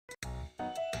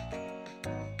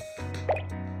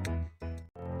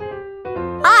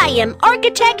am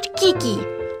Architect Kiki.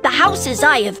 The houses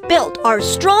I have built are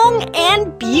strong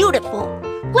and beautiful.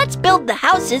 Let's build the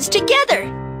houses together.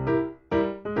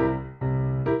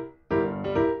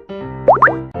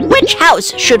 Which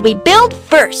house should we build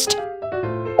first?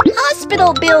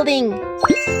 Hospital building.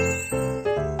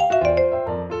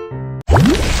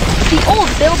 The old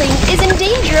building is in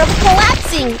danger of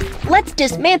collapsing. Let's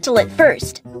dismantle it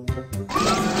first.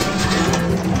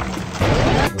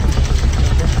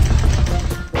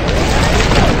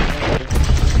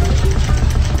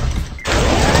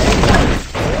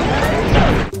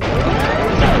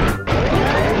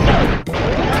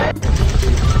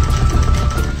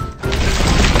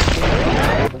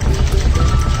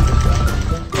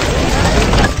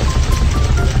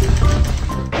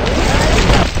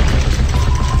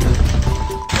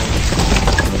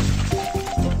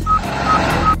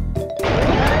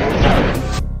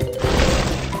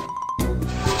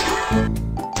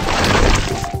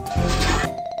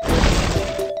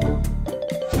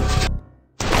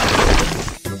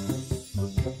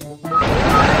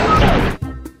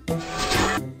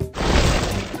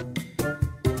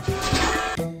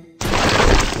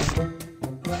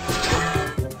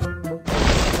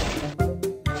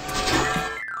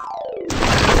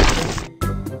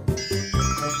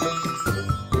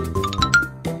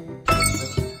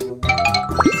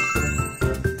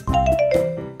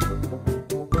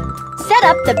 Set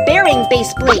up the bearing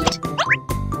base plate.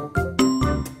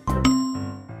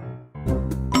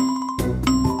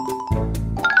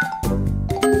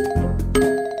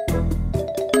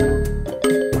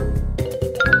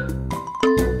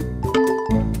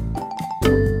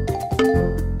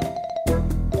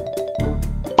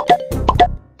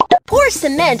 Pour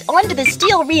cement onto the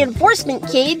steel reinforcement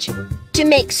cage to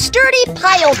make sturdy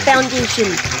pile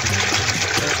foundation.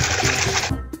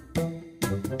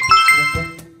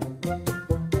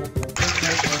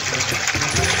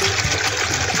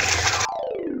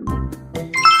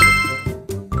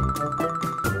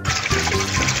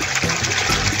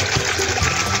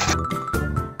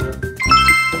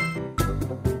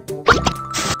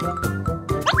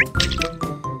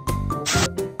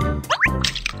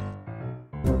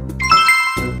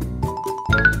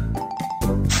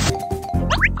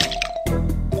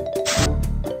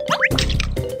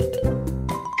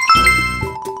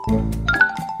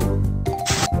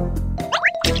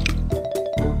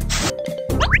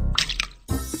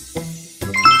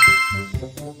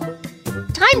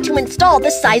 Time to install the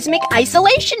seismic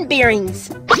isolation bearings.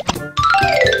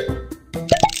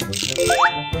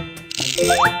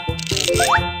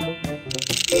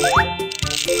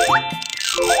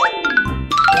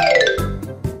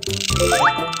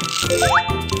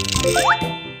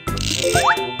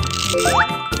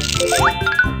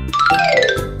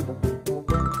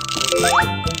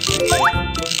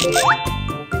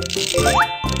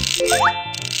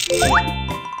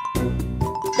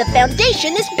 The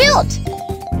foundation is built.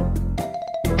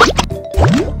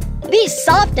 These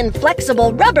soft and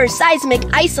flexible rubber seismic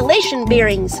isolation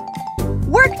bearings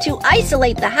work to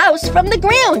isolate the house from the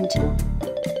ground.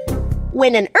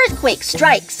 When an earthquake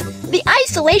strikes, the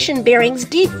isolation bearings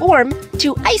deform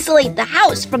to isolate the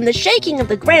house from the shaking of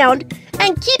the ground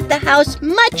and keep the house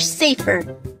much safer.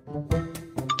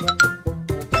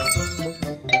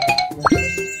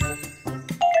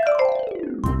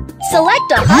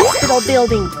 Select a hospital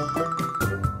building.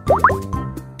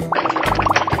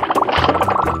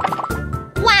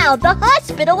 Wow, the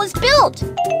hospital is built!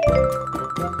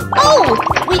 Oh,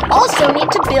 we also need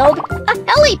to build a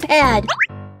helipad.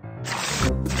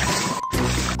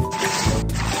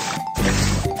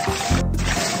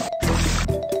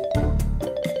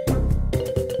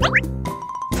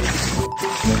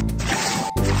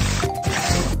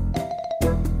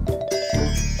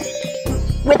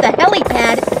 With a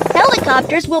helipad,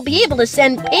 helicopters will be able to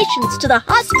send patients to the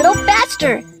hospital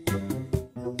faster.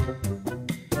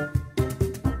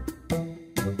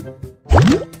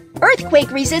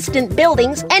 Earthquake-resistant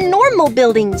buildings and normal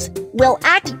buildings will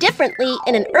act differently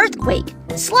in an earthquake.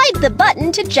 Slide the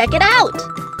button to check it out.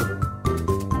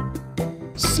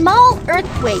 Small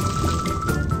earthquake.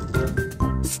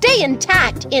 Stay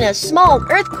intact in a small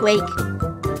earthquake.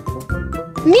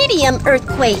 Medium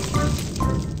earthquake.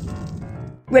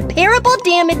 Repairable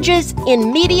damages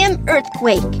in medium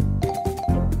earthquake.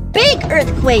 Big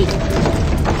earthquake.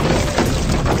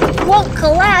 Won't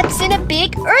collapse in a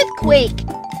big earthquake.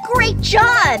 Great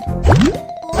job!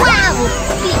 Wow!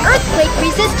 The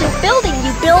earthquake-resistant building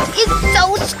you built is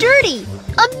so sturdy!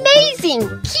 Amazing!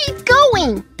 Keep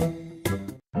going!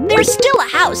 There's still a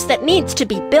house that needs to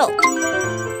be built.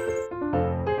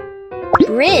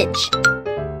 Bridge.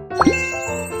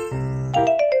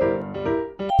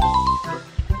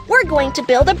 going to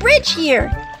build a bridge here.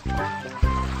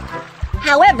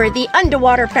 However, the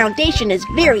underwater foundation is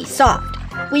very soft.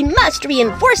 We must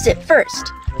reinforce it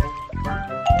first.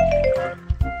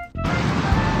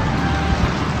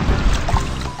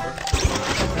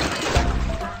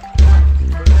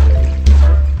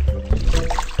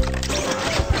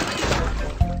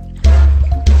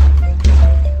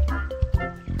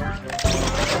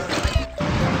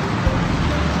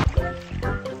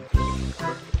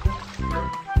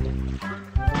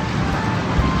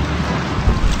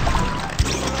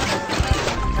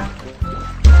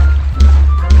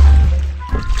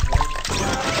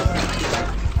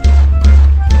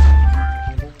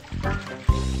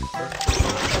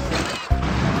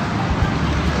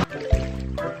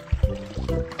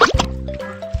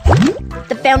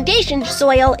 The foundation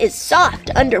soil is soft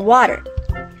underwater.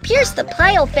 Pierce the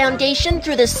pile foundation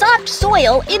through the soft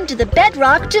soil into the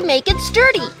bedrock to make it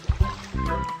sturdy.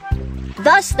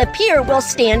 Thus, the pier will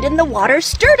stand in the water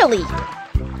sturdily.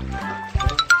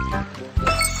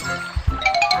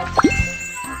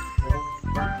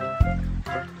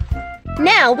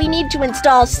 Now we need to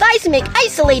install seismic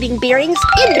isolating bearings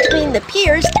in between the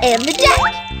piers and the deck.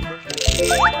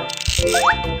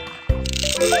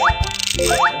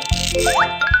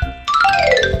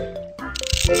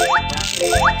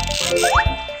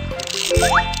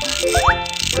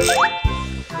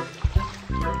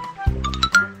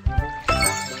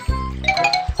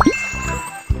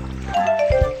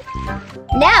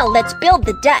 Now let's build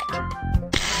the deck.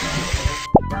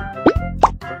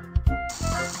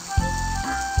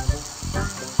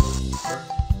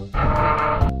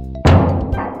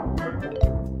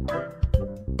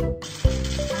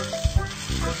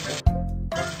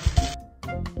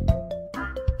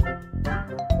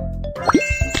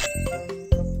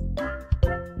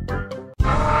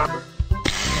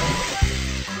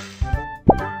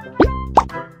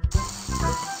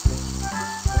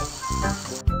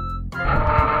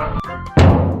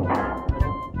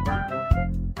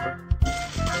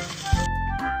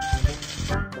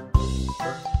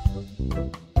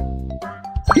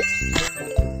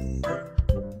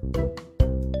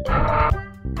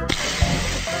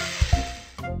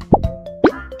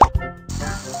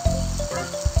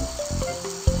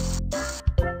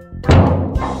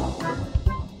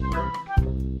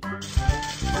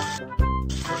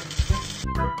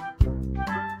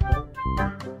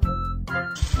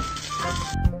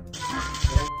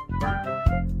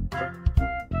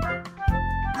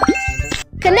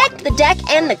 Connect the deck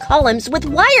and the columns with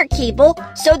wire cable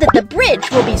so that the bridge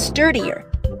will be sturdier.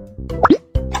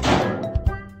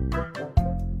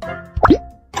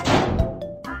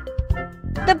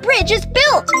 The bridge is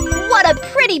built! What a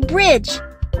pretty bridge!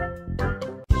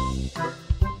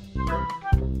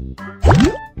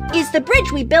 Is the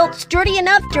bridge we built sturdy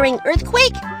enough during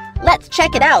earthquake? Let's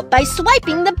check it out by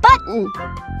swiping the button.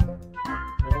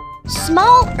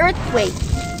 Small earthquake.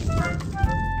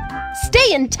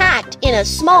 Stay intact in a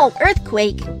small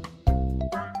earthquake.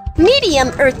 Medium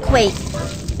earthquake.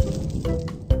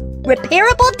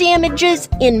 Repairable damages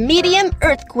in medium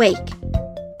earthquake.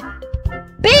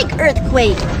 Big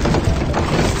earthquake.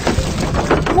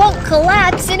 Won't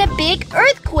collapse in a big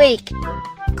earthquake.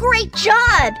 Great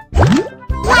job!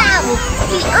 Wow!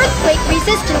 The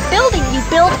earthquake-resistant building you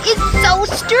built is so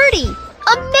sturdy!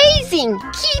 Amazing!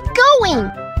 Keep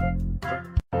going!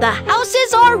 The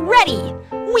houses are ready!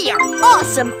 We are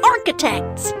awesome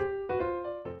architects!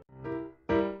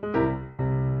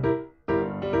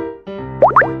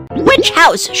 Which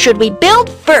house should we build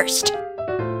first?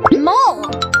 Mall!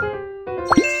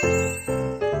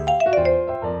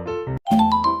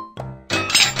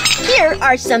 Here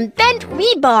are some bent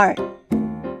rebar.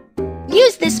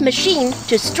 Use this machine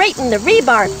to straighten the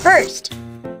rebar first.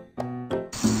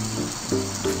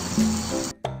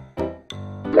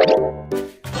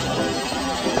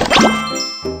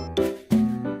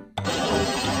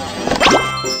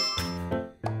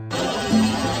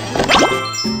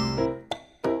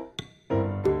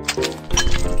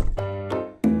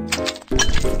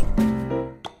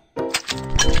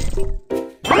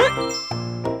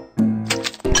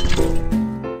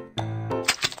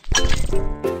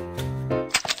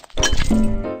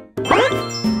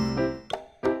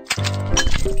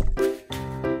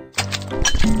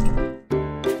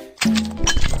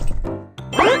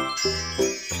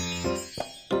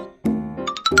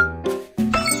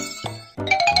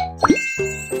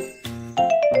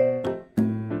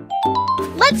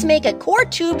 Let's make a core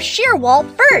tube shear wall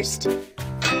first.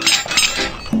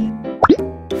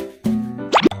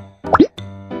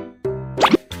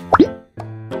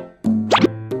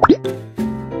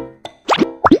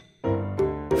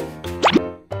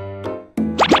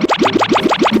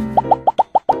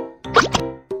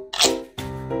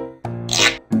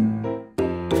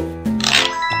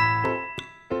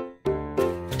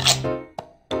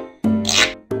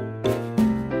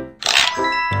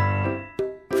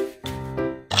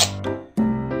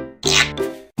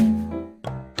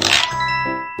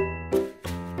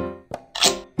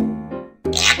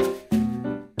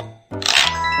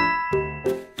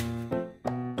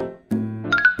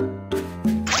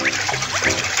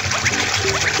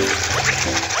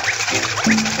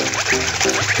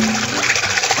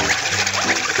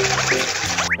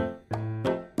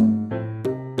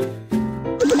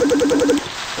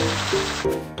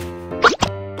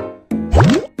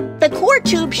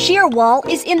 shear wall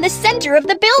is in the center of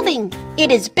the building.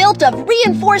 It is built of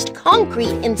reinforced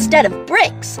concrete instead of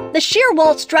bricks. The shear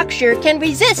wall structure can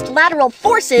resist lateral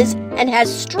forces and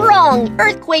has strong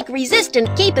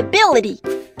earthquake-resistant capability.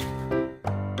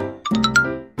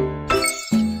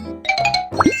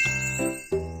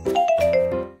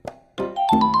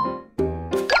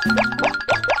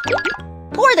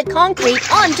 Pour the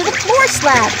concrete onto the floor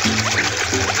slab.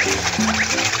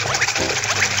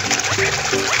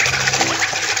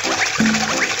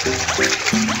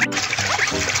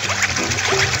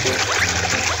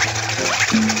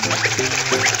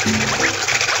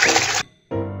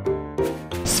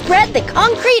 Spread the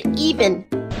concrete even.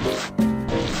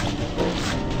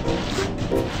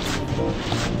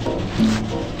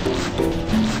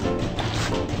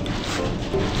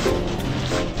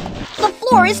 The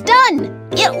floor is done.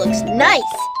 It looks nice.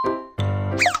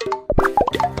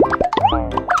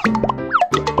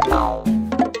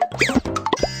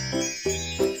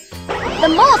 The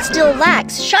mall still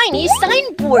lacks shiny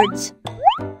signboards.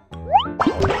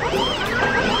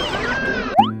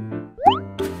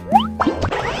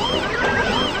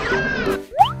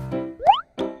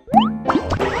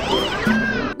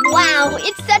 Wow,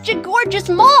 it's such a gorgeous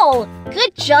mall!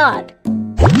 Good job!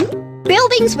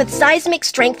 Buildings with seismic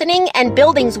strengthening and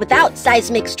buildings without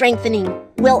seismic strengthening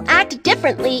will act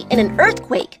differently in an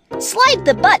earthquake. Slide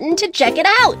the button to check it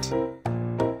out.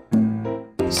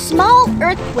 Small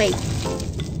earthquake.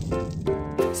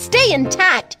 Stay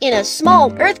intact in a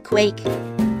small earthquake.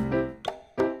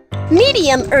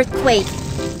 Medium earthquake.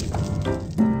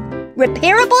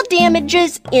 Repairable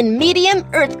damages in medium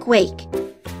earthquake.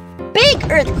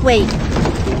 Big earthquake.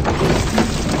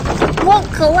 Won't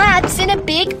collapse in a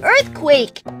big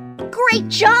earthquake. Great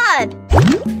job!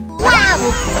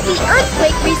 Wow! The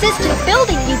earthquake-resistant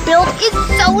building you built is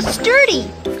so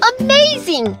sturdy!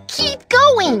 Amazing! Keep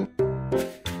going!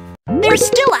 There's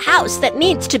still a house that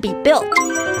needs to be built.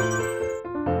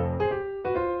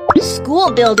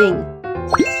 School building.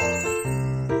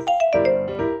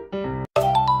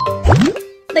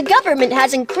 The government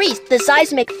has increased the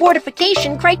seismic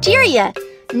fortification criteria.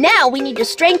 Now we need to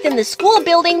strengthen the school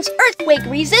building's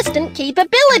earthquake-resistant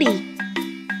capability.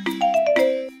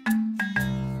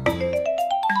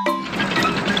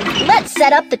 Let's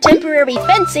set up the temporary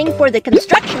fencing for the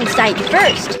construction site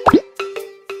first.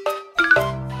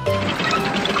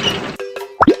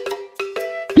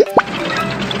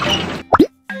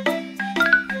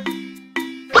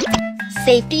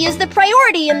 Safety is the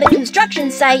priority in the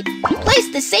construction site.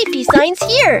 Place the safety signs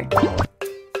here.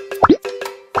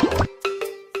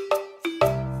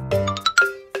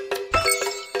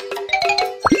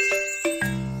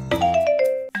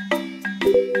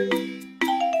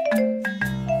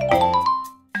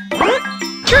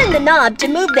 Turn the knob to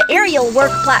move the aerial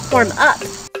work platform up.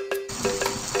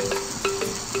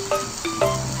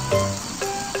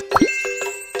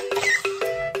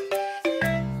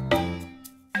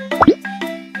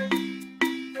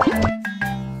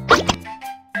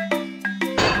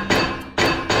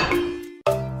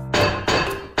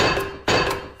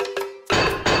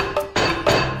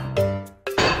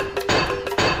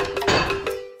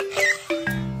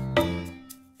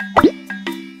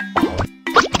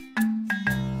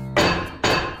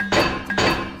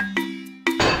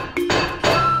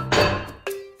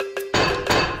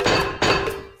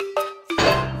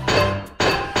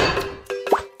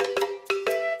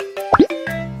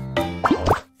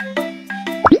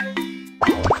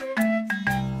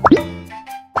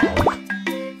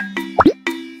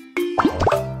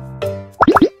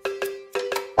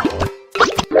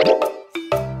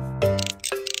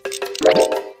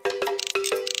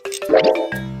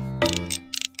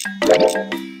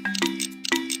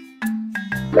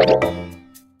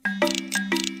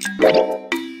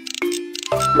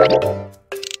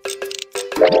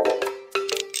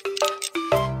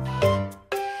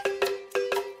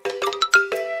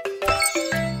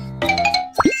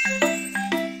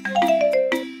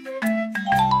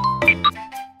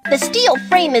 The steel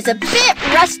frame is a bit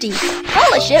rusty.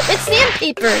 Polish it with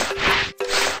sandpaper.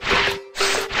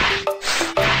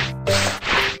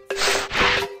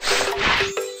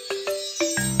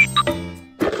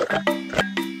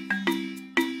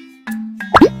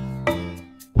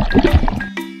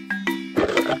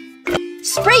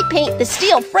 Spray paint the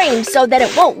steel frame so that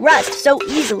it won't rust so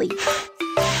easily.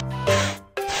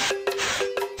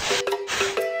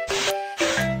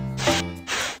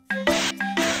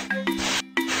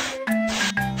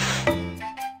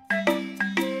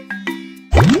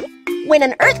 When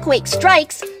an earthquake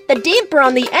strikes, the damper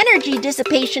on the energy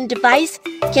dissipation device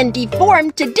can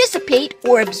deform to dissipate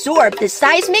or absorb the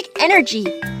seismic energy,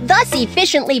 thus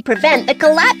efficiently prevent the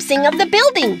collapsing of the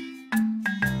building.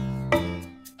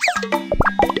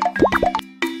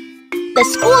 The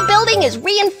school building is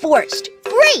reinforced.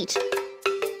 Great!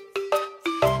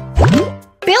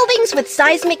 Buildings with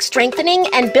seismic strengthening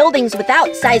and buildings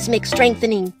without seismic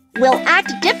strengthening will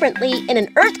act differently in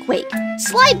an earthquake.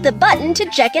 Slide the button to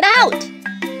check it out.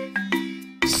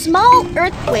 Small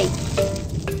earthquake.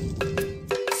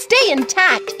 Stay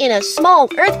intact in a small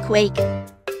earthquake.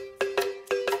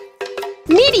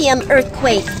 Medium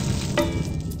earthquake.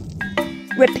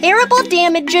 Repairable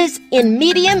damages in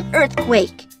medium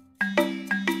earthquake.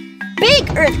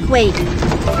 Big earthquake.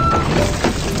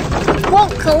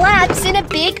 Won't collapse in a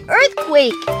big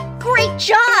earthquake. Great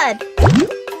job!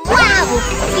 Wow!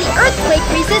 The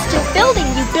earthquake-resistant building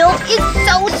you built is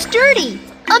so sturdy!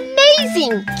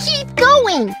 Amazing! Keep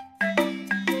going!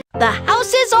 The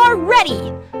houses are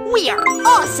ready! We are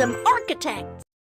awesome architects!